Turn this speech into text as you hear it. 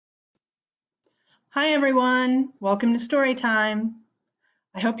Hi everyone, welcome to Storytime.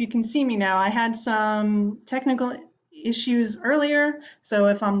 I hope you can see me now. I had some technical issues earlier, so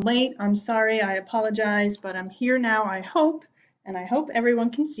if I'm late, I'm sorry, I apologize, but I'm here now, I hope, and I hope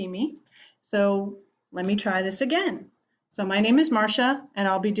everyone can see me. So let me try this again. So my name is Marcia, and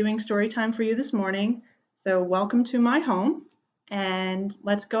I'll be doing Storytime for you this morning. So welcome to my home, and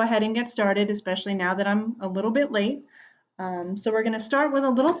let's go ahead and get started, especially now that I'm a little bit late. So we're going to start with a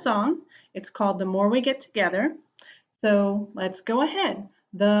little song. It's called The More We Get Together. So let's go ahead.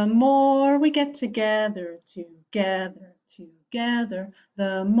 The more we get together, together,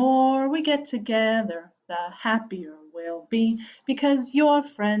 the more we get together, the happier we'll be. Because your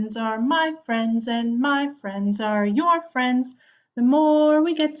friends are my friends and my friends are your friends. The more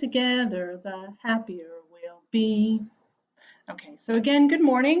we get together, the happier we'll be. Okay, so again, good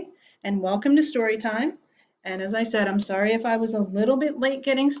morning and welcome to Storytime. And as I said, I'm sorry if I was a little bit late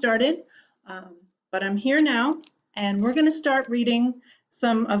getting started, but I'm here now and we're going to start reading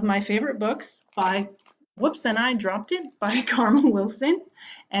some of my favorite books by, whoops, and I dropped it, by Karma Wilson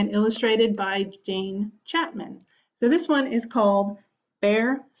and illustrated by Jane Chapman. So this one is called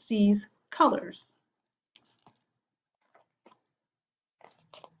Bear Sees Colors.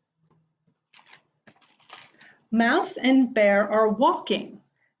 Mouse and bear are walking.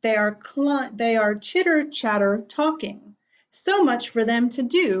 They are chitter chatter talking. So much for them to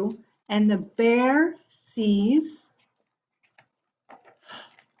do, and the bear sees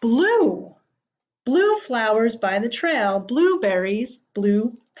blue. Blue flowers by the trail, blueberries,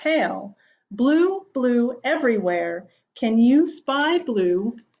 blue pale. Blue, blue everywhere. Can you spy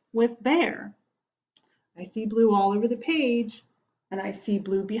blue with bear? I see blue all over the page, and I see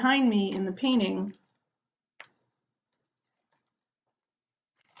blue behind me in the painting.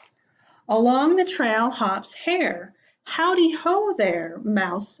 Along the trail hops Hare. Howdy ho there,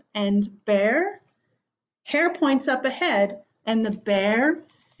 Mouse and Bear. Hare points up ahead, and the bear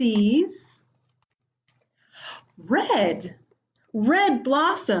sees red. Red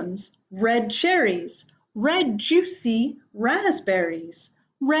blossoms, red cherries, red juicy raspberries.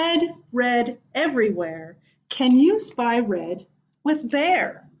 Red, red everywhere. Can you spy red with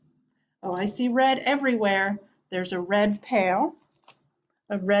bear? Oh, I see red everywhere. There's a red pail,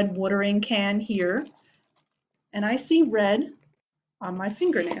 a red watering can here, and I see red on my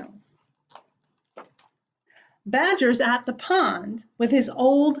fingernails. Badger's at the pond with his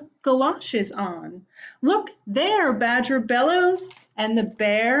old galoshes on. Look there, Badger bellows, and the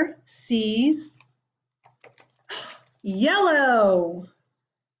bear sees yellow.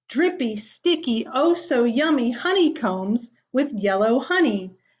 Drippy, sticky, oh so yummy honeycombs with yellow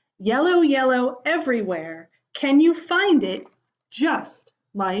honey. Yellow, yellow everywhere. Can you find it just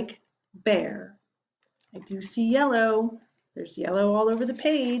like bear? I do see yellow. There's yellow all over the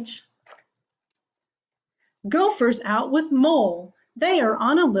page. Gopher's out with Mole. They are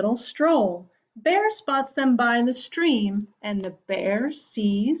on a little stroll. Bear spots them by the stream, and the bear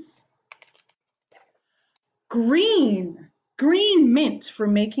sees green. Green mint for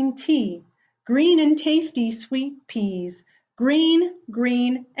making tea. Green and tasty sweet peas. Green,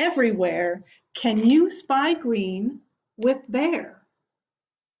 green everywhere. Can you spy green with bear?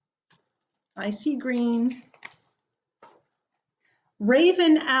 I see green.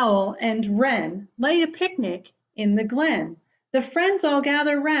 Raven, owl, and wren lay a picnic in the glen. The friends all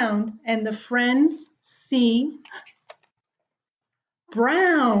gather round, and the friends see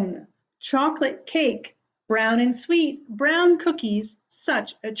brown chocolate cake, brown and sweet, brown cookies,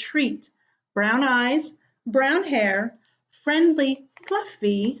 such a treat. Brown eyes, brown hair, friendly,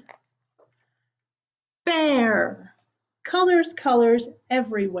 fluffy bear. Colors, colors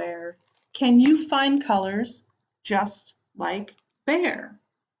everywhere. Can you find colors just like bear?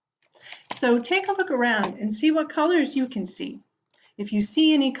 So take a look around and see what colors you can see. If you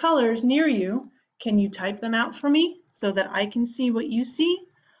see any colors near you, can you type them out for me so that I can see what you see?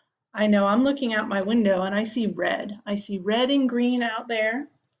 I know I'm looking out my window and I see red. I see red and green out there,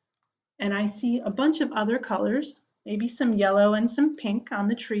 and I see a bunch of other colors, maybe some yellow and some pink on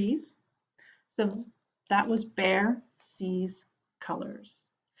the trees. So that was Bear Sees Colors.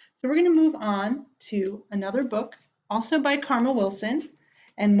 So we're going to move on to another book, also by Karma Wilson,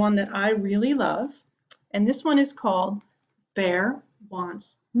 and one that I really love. And this one is called Bear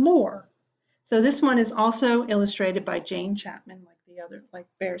Wants More. So this one is also illustrated by Jane Chapman, like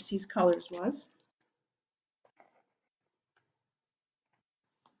Bear Sees Colors was.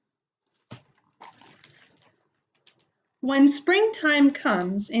 When springtime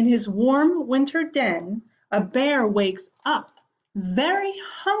comes in his warm winter den, a bear wakes up very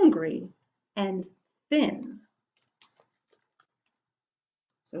hungry and thin.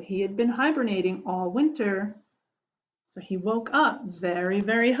 So he had been hibernating all winter. So he woke up very,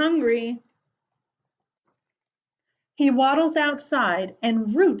 very hungry. He waddles outside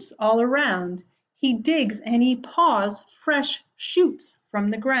and roots all around. He digs and he paws fresh shoots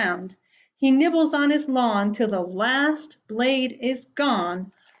from the ground. He nibbles on his lawn till the last blade is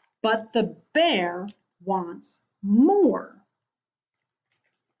gone, but the bear wants more.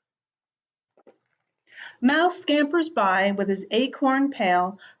 Mouse scampers by with his acorn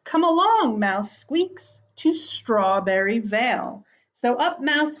pail. Come along, Mouse squeaks, to Strawberry Vale. So up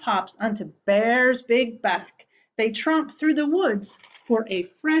Mouse hops onto Bear's big back. They tromp through the woods for a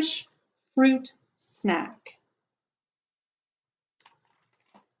fresh fruit snack.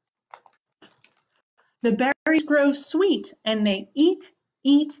 The berries grow sweet and they eat,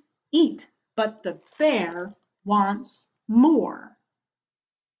 eat, eat, but the bear wants more.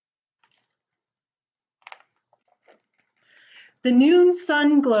 The noon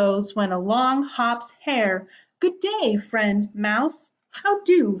sun glows when along hops Hare. Good day, friend Mouse. How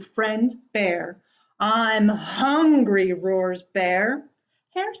do, friend Bear? I'm hungry, roars Bear.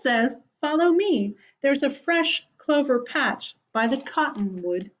 Hare says, follow me. There's a fresh clover patch by the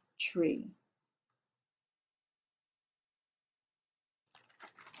cottonwood tree.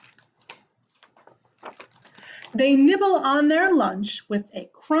 They nibble on their lunch with a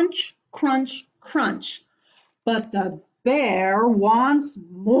crunch, crunch, crunch. But the bear wants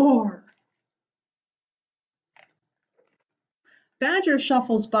more. Badger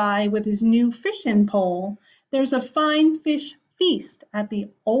shuffles by with his new fishing pole. There's a fine fish feast at the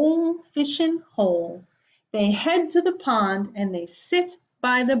old fishing hole. They head to the pond and they sit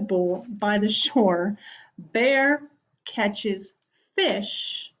by the shore. Bear catches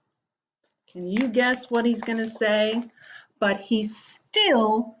fish. Can you guess what he's going to say? But he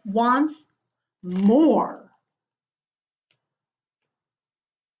still wants more.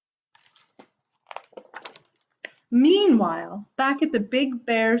 Meanwhile, back at the big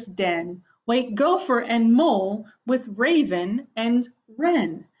bear's den, wait Gopher and Mole with Raven and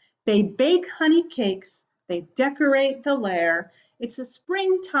Wren. They bake honey cakes, they decorate the lair. It's a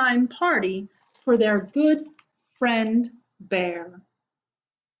springtime party for their good friend Bear.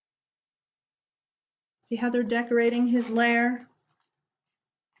 See how they're decorating his lair?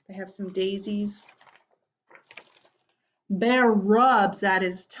 They have some daisies. Bear rubs at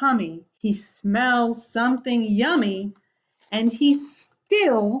his tummy. He smells something yummy, and he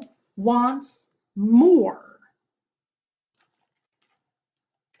still wants more.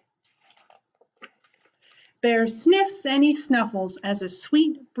 Bear sniffs and he snuffles as a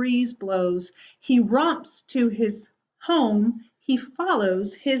sweet breeze blows. He romps to his home. He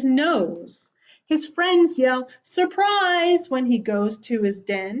follows his nose. His friends yell, surprise, when he goes to his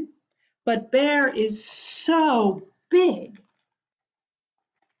den. But Bear is so big.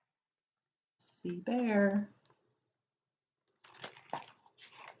 See Bear.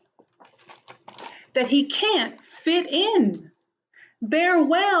 That he can't fit in. Bear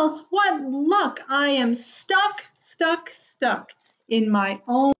wails, what luck! I am stuck, stuck, stuck in my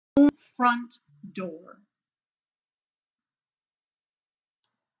own front door.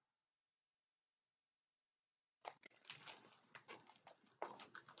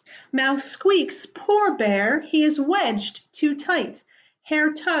 Mouse squeaks, poor Bear, he is wedged too tight.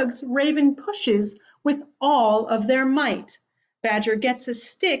 Hare tugs, Raven pushes with all of their might. Badger gets a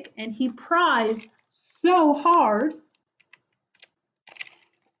stick and he pries so hard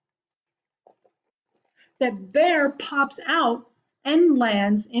that Bear pops out and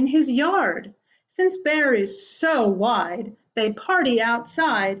lands in his yard. Since Bear is so wide, they party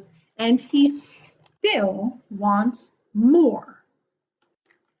outside and he still wants more.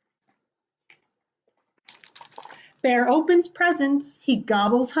 Bear opens presents, he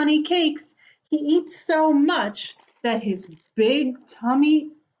gobbles honey cakes, he eats so much that his big tummy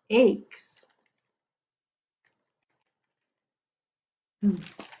aches.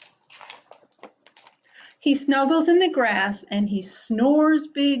 He snuggles in the grass and he snores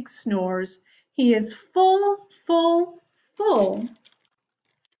big snores. He is full, full, full,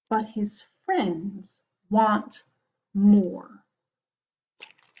 but his friends want more.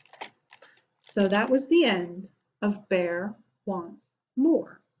 So that was the end of Bear Wants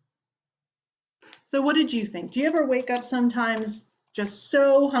More. So what did you think? Do you ever wake up sometimes just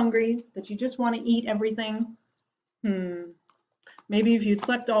so hungry that you just want to eat everything? Maybe if you'd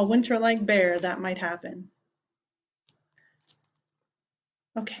slept all winter like Bear, that might happen.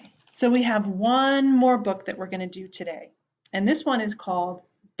 Okay, so we have one more book that we're going to do today, and this one is called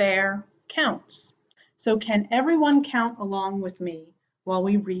Bear Counts. So can everyone count along with me while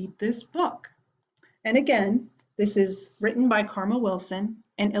we read this book? And again, this is written by Karma Wilson,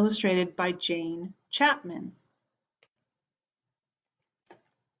 and illustrated by Jane Chapman.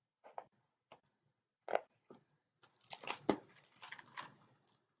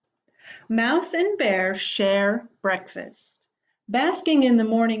 Mouse and Bear share breakfast. Basking in the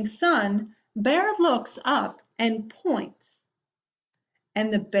morning sun, Bear looks up and points,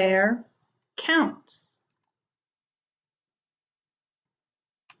 and the bear counts.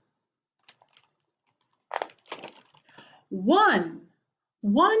 One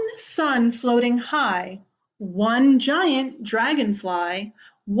sun floating high, one giant dragonfly,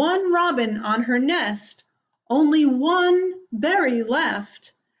 one robin on her nest, only one berry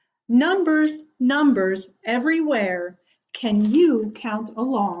left. Numbers, numbers everywhere. Can you count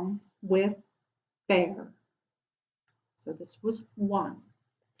along with Bear? So this was 1.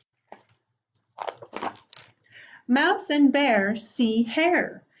 Mouse and Bear see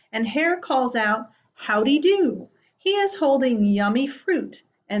Hare, and Hare calls out, "Howdy do." He is holding yummy fruit,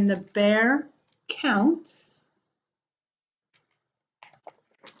 and the bear counts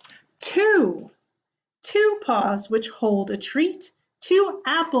 2. 2 paws which hold a treat, 2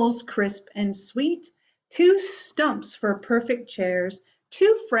 apples crisp and sweet, 2 stumps for perfect chairs,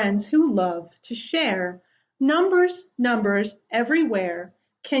 2 friends who love to share. Numbers, numbers everywhere.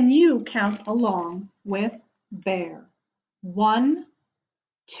 Can you count along with Bear? 1,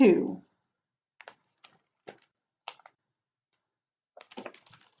 2.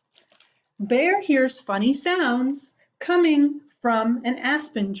 Bear hears funny sounds coming from an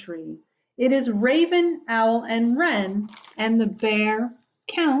aspen tree. It is raven, owl, and wren, and the bear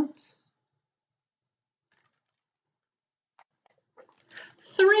counts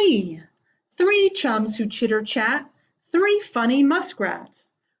 3. 3 chums who chitter chat, 3 funny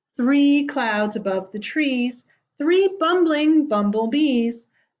muskrats, 3 clouds above the trees, 3 bumbling bumblebees.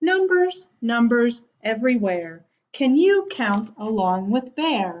 Numbers, numbers everywhere. Can you count along with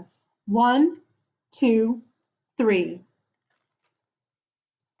Bear? 1, 2, 3.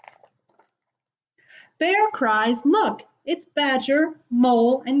 Bear cries, "Look, it's Badger,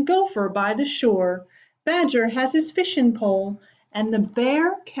 Mole, and Gopher by the shore." Badger has his fishing pole, and the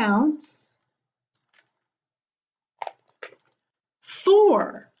bear counts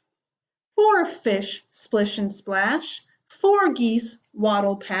 4. 4 fish splish and splash, 4 geese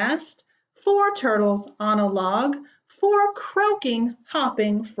waddle past, 4 turtles on a log, 4 croaking,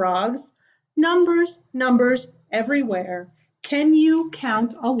 hopping frogs. Numbers, numbers everywhere. Can you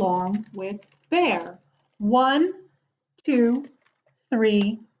count along with Bear? 1, 2,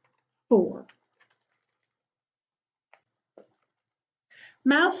 3, 4.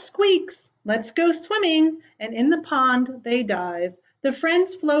 Mouse squeaks, "Let's go swimming," and in the pond they dive. The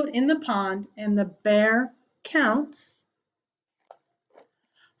friends float in the pond, and the bear counts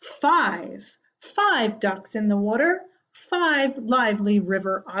 5. 5 ducks in the water, 5 lively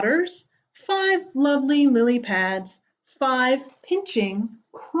river otters, 5 lovely lily pads, 5 pinching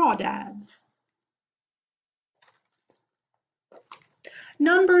crawdads.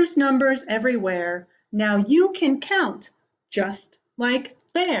 Numbers, numbers everywhere. Now you can count just like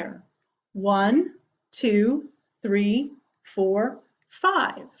Bear. 1, 2, 3, 4,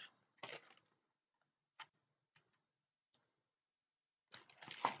 5.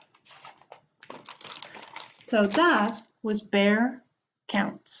 So that was Bear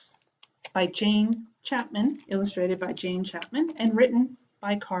Counts by Jane Chapman, illustrated by Jane Chapman, and written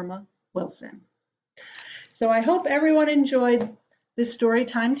by Karma Wilson. So I hope everyone enjoyed this story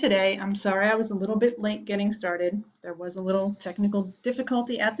time today. I'm sorry I was a little bit late getting started. There was a little technical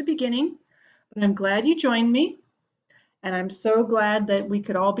difficulty at the beginning, but I'm glad you joined me, and I'm so glad that we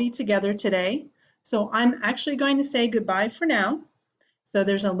could all be together today. So I'm actually going to say goodbye for now. So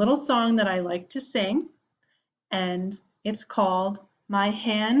there's a little song that I like to sing, and it's called "My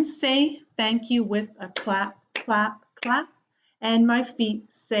Hands Say Thank You with a Clap, Clap, Clap, and my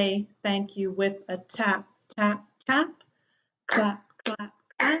feet say thank you with a tap, tap, tap, clap, clap,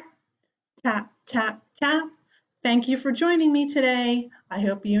 clap, tap, tap, tap." Thank you for joining me today. I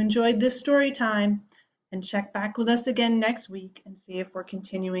hope you enjoyed this story time, and check back with us again next week and see if we're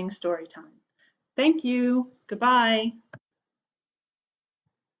continuing story time. Thank you. Goodbye.